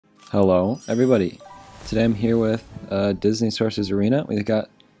Hello, everybody. Today I'm here with Disney Sorcerer's Arena. We've got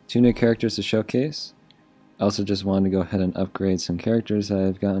 2 new characters to showcase. I also just wanted to go ahead and upgrade some characters that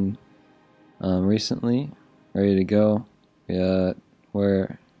I've gotten recently. Ready to go.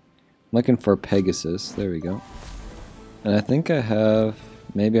 We're looking for Pegasus. There we go. And I think I have,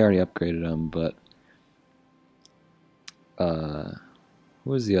 maybe I already upgraded them, but who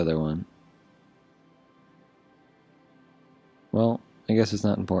was the other one? Well, I guess it's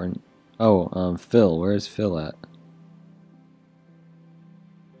not important. Oh, Phil. Where's Phil at?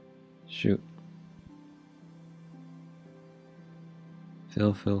 Shoot.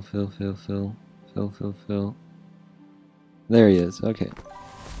 Phil. There he is. Okay.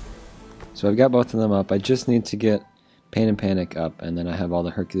 So I've got both of them up. I just need to get Pain and Panic up, and then I have all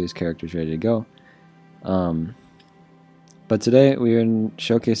the Hercules characters ready to go. But today we are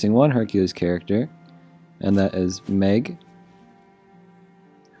showcasing one Hercules character, and that is Meg,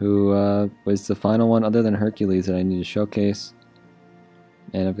 who was the final one other than Hercules that I need to showcase.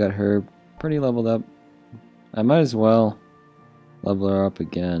 And I've got her pretty leveled up. I might as well level her up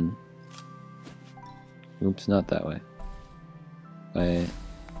again. Oops, not that way. By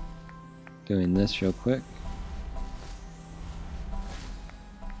doing this real quick.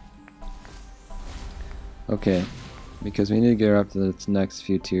 Okay, because we need to get her up to the next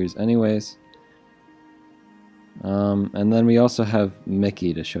few tiers anyways. And then we also have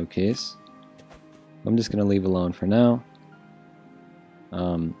Mickey to showcase. I'm just going to leave alone for now.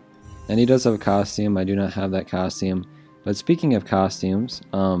 And he does have a costume. I do not have that costume. But speaking of costumes,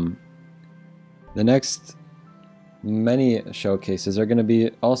 the next many showcases are going to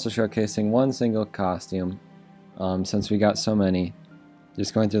be also showcasing one single costume. Since we got so many,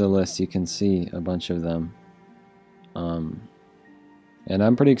 just going through the list, you can see a bunch of them. And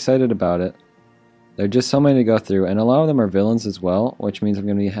I'm pretty excited about it. There are just so many to go through, and a lot of them are villains as well, which means I'm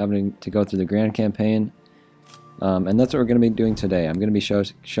going to be having to go through the grand campaign. And that's what we're going to be doing today. I'm going to be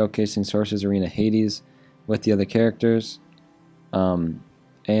showcasing Sorcerer's Arena Hades with the other characters. And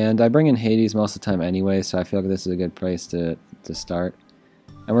I bring in Hades most of the time anyway, so I feel like this is a good place to start.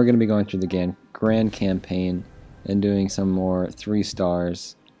 And we're going to be going through the grand campaign and doing some more 3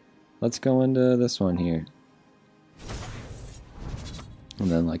 stars. Let's go into this one here. And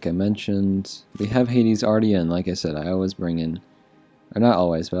then, like I mentioned, we have Hades already in. Like I said, I always bring in, or not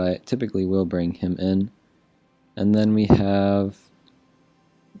always, but I typically will bring him in. And then we have,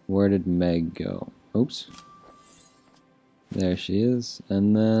 where did Meg go? Oops. There she is.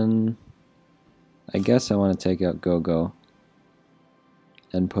 And then, I guess I want to take out Go-Go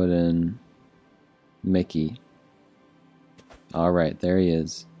and put in Mickey. Alright, there he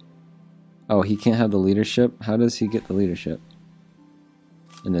is. Oh, he can't have the leadership? How does he get the leadership?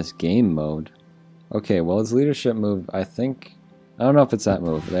 In this game mode. Okay, well, his leadership move, I think, I don't know if it's that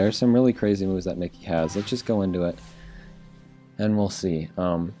move. There are some really crazy moves that Mickey has. Let's just go into it and we'll see.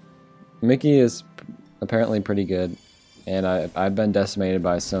 Mickey is apparently pretty good, and I've been decimated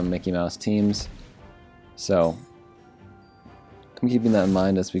by some Mickey Mouse teams, so I'm keeping that in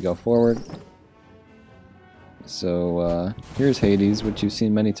mind as we go forward. So here's Hades, which you've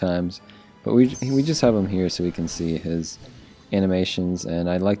seen many times, but we just have him here so we can see his animations, and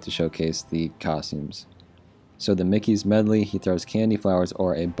I'd like to showcase the costumes. So the Mickey's medley, he throws candy, flowers,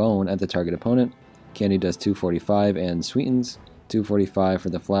 or a bone at the target opponent. Candy does 245 and sweetens, 245 for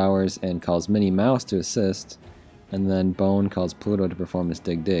the flowers, and calls Minnie Mouse to assist, and then bone calls Pluto to perform his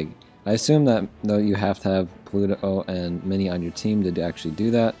dig dig. I assume that though you have to have Pluto and Minnie on your team to actually do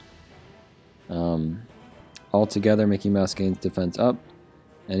that. Altogether, Mickey Mouse gains defense up,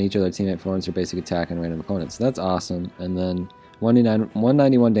 and each other teammate performs their basic attack on random opponents. So that's awesome. And then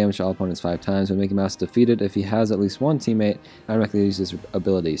 191 damage to all opponents 5 times. When Mickey Mouse is defeated, if he has at least one teammate, automatically uses his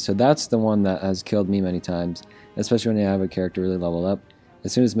ability. So that's the one that has killed me many times, especially when you have a character really leveled up.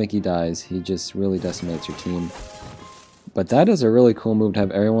 As soon as Mickey dies, he just really decimates your team. But that is a really cool move to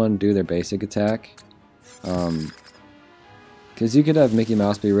have everyone do their basic attack. Because you could have Mickey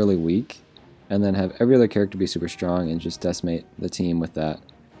Mouse be really weak, and then have every other character be super strong and just decimate the team with that.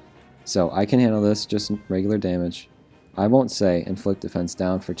 So I can handle this, just regular damage. I won't say inflict defense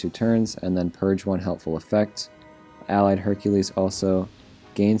down for 2 turns and then purge 1 helpful effect. Allied Hercules also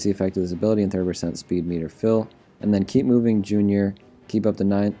gains the effect of this ability and 30% speed meter fill. And then keep moving Junior, deal up to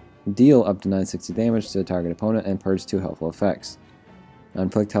 960 damage to the target opponent and purge 2 helpful effects.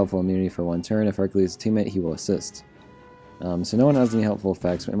 Inflict helpful immunity for 1 turn. If Hercules is a teammate, he will assist. So no one has any helpful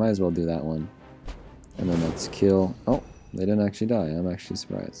effects, but I might as well do that one. And then let's kill. Oh, they didn't actually die. I'm actually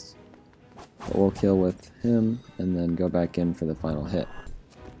surprised. But we'll kill with him and then go back in for the final hit.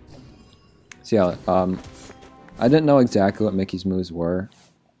 So yeah, I didn't know exactly what Mickey's moves were,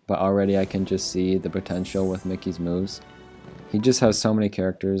 but already I can just see the potential with Mickey's moves. He just has so many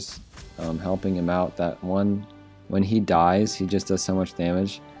characters helping him out that when he dies, he just does so much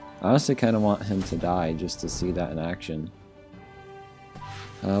damage. I honestly kind of want him to die just to see that in action.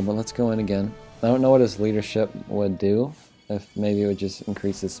 But let's go in again. I don't know what his leadership would do. If maybe it would just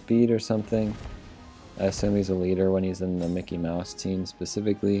increase his speed or something. I assume he's a leader when he's in the Mickey Mouse team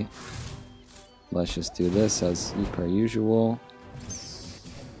specifically. Let's just do this as per usual.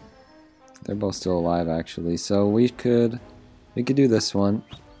 They're both still alive actually, so we could do this one.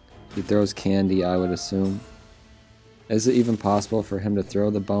 He throws candy, I would assume. Is it even possible for him to throw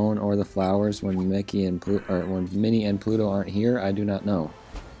the bone or the flowers when when Minnie and Pluto aren't here? I do not know.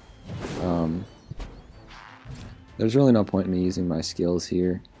 There's really no point in me using my skills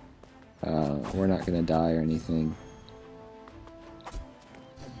here. We're not gonna die or anything.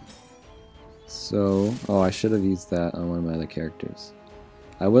 So, oh, I should have used that on one of my other characters.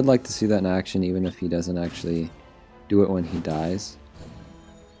 I would like to see that in action even if he doesn't actually do it when he dies.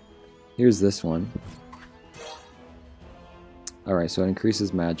 Here's this one. Alright, so it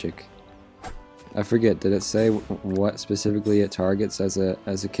increases magic. I forget, did it say what specifically it targets as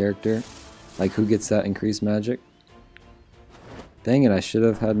a character? Like who gets that increased magic? Dang it, I should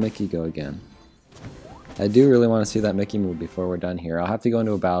have had Mickey go again. I do really want to see that Mickey move before we're done here. I'll have to go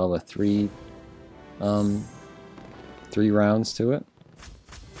into a battle with three rounds to it.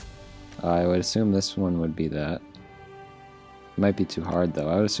 I would assume this one would be that. It might be too hard though.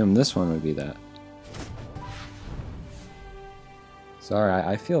 I would assume this one would be that. Sorry,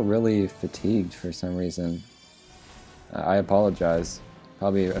 I feel really fatigued for some reason. I apologize.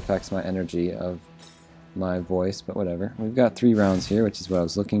 Probably affects my energy of my voice, but whatever. We've got 3 rounds here, which is what I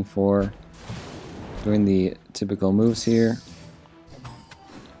was looking for. Doing the typical moves here.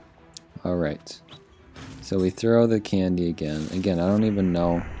 Alright. So we throw the candy again. Again, I don't even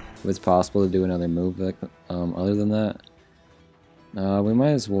know if it's possible to do another move like, other than that. We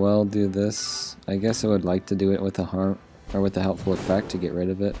might as well do this. I guess I would like to do it with a with a helpful effect to get rid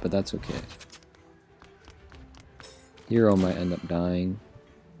of it, but that's okay. Hero might end up dying.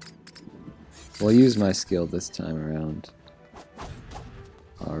 We'll use my skill this time around.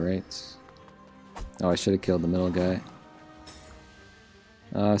 Alright. Oh, I should have killed the middle guy.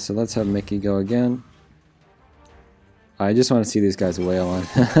 So let's have Mickey go again. I just want to see these guys wail on.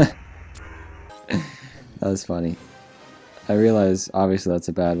 That was funny. I realize obviously that's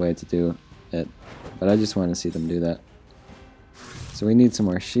a bad way to do it, but I just want to see them do that. So we need some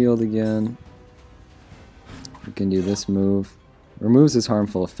more shield again. We can do this move. Removes his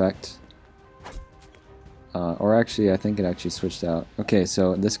harmful effect. Or actually, I think it actually switched out. Okay,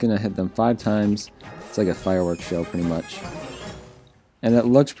 so this is going to hit them 5 times. It's like a fireworks show pretty much. And it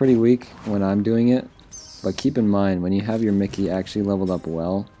looks pretty weak when I'm doing it. But keep in mind, when you have your Mickey actually leveled up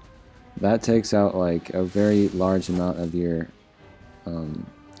well, that takes out like a very large amount of your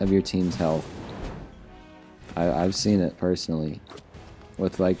team's health. I've seen it personally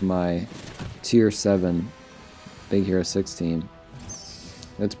with like my tier 7 Big Hero 6 team.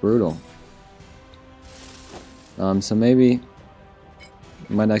 It's brutal. So maybe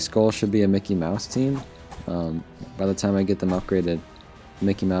my next goal should be a Mickey Mouse team. By the time I get them upgraded, the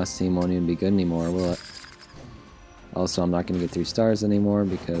Mickey Mouse team won't even be good anymore, will it? Also, I'm not going to get 3 stars anymore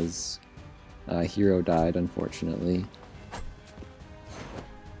because Hero died, unfortunately.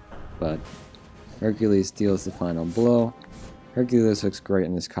 But Hercules deals the final blow. Hercules looks great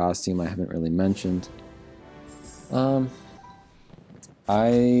in this costume, I haven't really mentioned.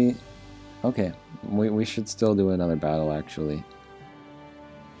 Okay, we should still do another battle, actually.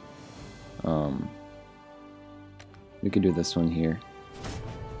 We could do this one here.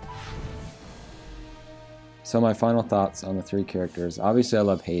 So my final thoughts on the 3 characters. Obviously I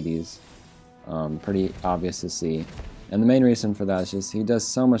love Hades. Pretty obvious to see. And the main reason for that is just he does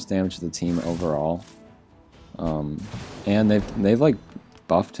so much damage to the team overall. And they've like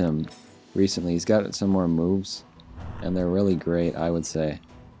buffed him recently. He's got some more moves. And they're really great, I would say.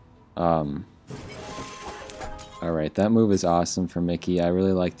 Alright, that move is awesome for Mickey. I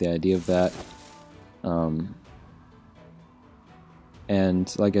really like the idea of that.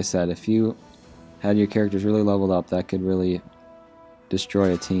 And like I said, if you had your characters really leveled up, that could really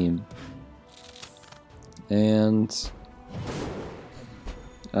destroy a team. And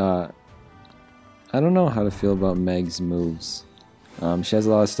I don't know how to feel about Meg's moves. She has a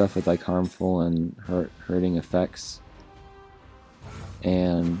lot of stuff with like harmful and hurting effects.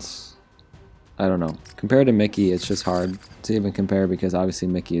 And I don't know. Compared to Mickey, it's just hard to even compare because obviously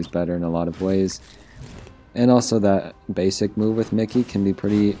Mickey is better in a lot of ways. And also that basic move with Mickey can be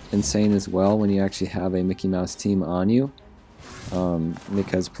pretty insane as well when you actually have a Mickey Mouse team on you.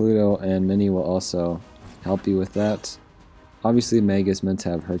 because Pluto and Minnie will also help you with that. Obviously, Meg is meant to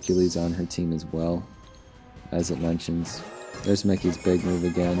have Hercules on her team as well, as it mentions. There's Mickey's big move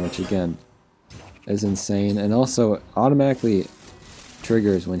again, which again is insane, and also automatically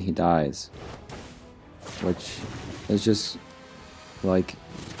triggers when he dies, which is just like,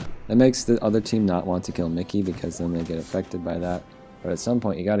 it makes the other team not want to kill Mickey because then they get affected by that. But at some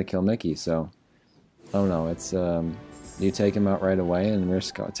point you gotta kill Mickey, so I don't know, it's you take him out right away and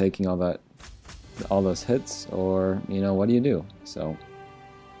risk taking all those hits, or you know, what do you do? So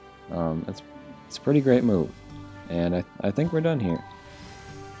it's a pretty great move, and I think we're done here.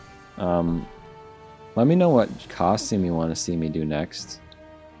 Let me know what costume you want to see me do next,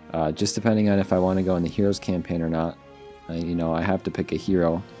 just depending on if I want to go in the Heroes campaign or not. You know, I have to pick a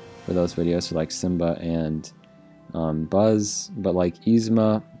hero for those videos, so like Simba and Buzz, but like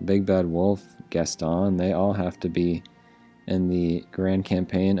Yzma, Big Bad Wolf, Gaston, they all have to be in the Grand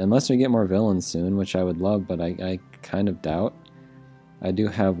Campaign, unless we get more villains soon, which I would love, but I kind of doubt. I do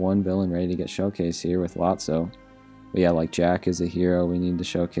have one villain ready to get showcased here with Lotso. But yeah, like Jack is a hero we need to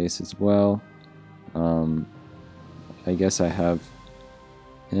showcase as well. I guess I have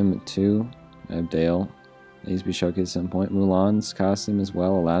him too. I have Dale. Needs to be showcased at some point. Mulan's costume as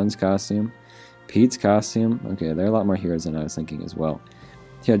well. Aladdin's costume. Pete's costume. Okay, there are a lot more heroes than I was thinking as well.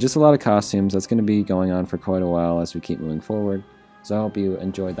 Yeah, just a lot of costumes. That's going to be going on for quite a while as we keep moving forward. So I hope you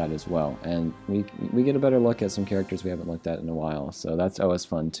enjoyed that as well. And we get a better look at some characters we haven't looked at in a while. So that's always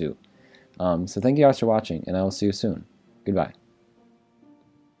fun too. So thank you guys for watching, and I will see you soon. Goodbye.